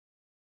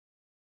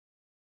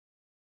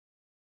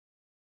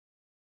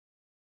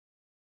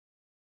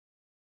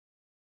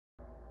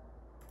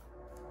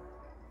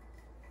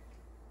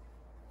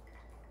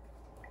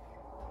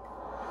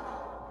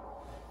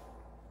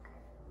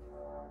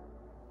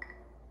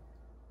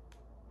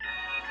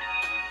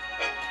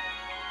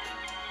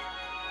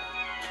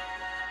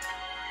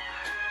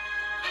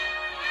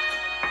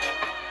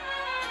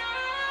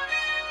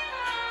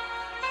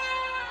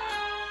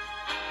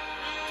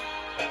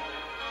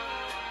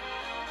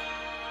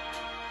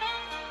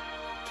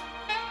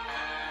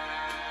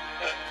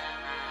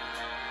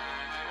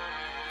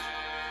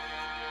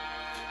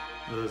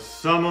The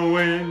summer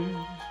wind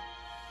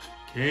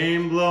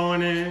came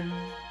blowing in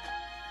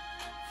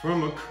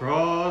from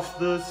across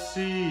the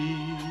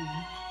sea.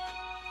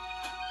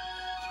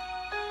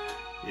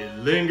 It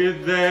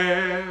lingered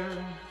there,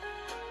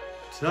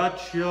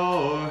 touch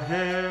your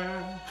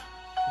hair,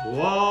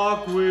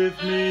 walk with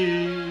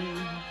me.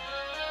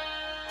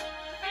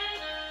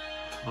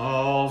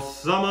 All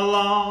summer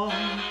long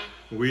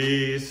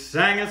we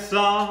sang a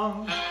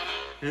song,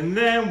 and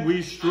then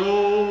we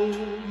strolled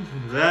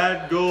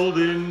that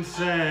golden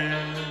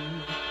sand.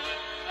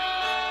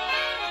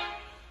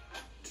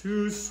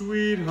 Two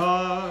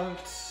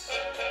sweethearts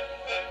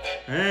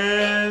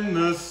and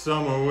the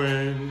summer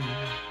wind,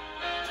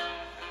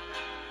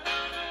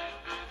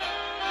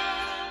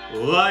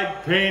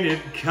 like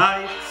painted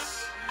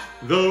kites,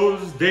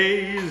 those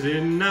days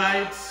and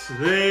nights,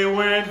 they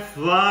went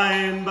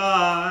flying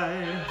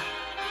by.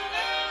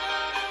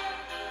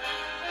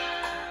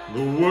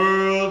 The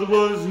world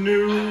was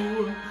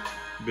new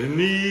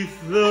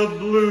beneath the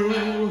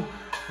blue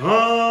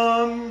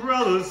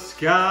umbrella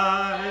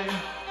sky.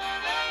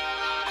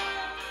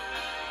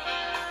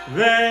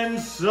 Then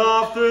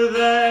softer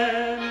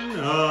than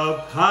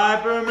a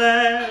piper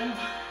man,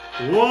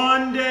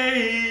 one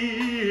day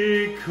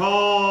he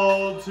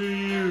called to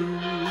you.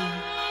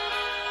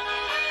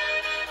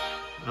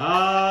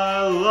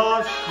 I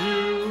lost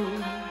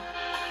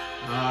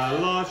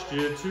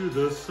you to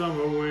the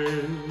summer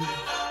wind.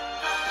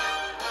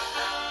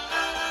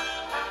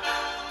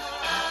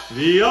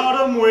 The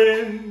autumn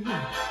wind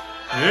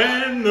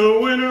and the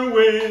winter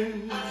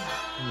winds,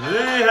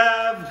 they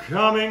have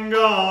come and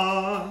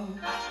gone.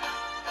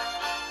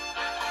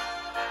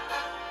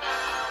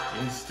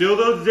 And still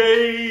those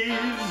days,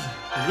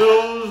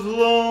 those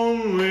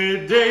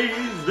lonely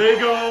days, they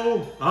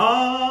go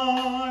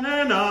on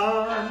and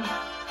on.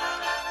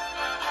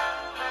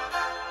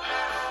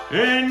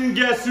 And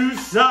guess who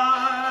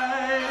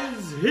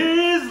sighs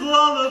his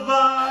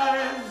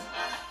lullabies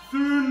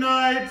through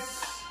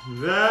nights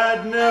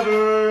that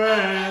never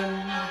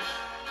end?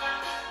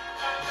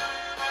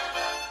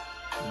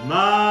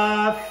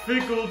 My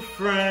fickle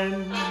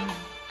friend,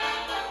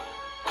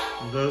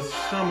 the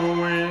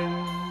summer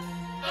wind.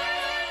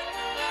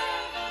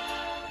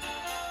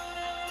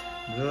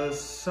 The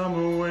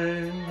summer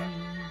wind,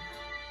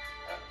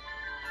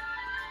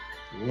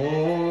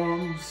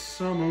 warm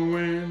summer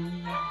wind,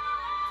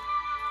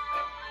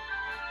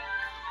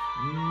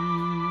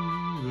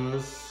 the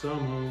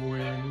summer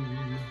wind.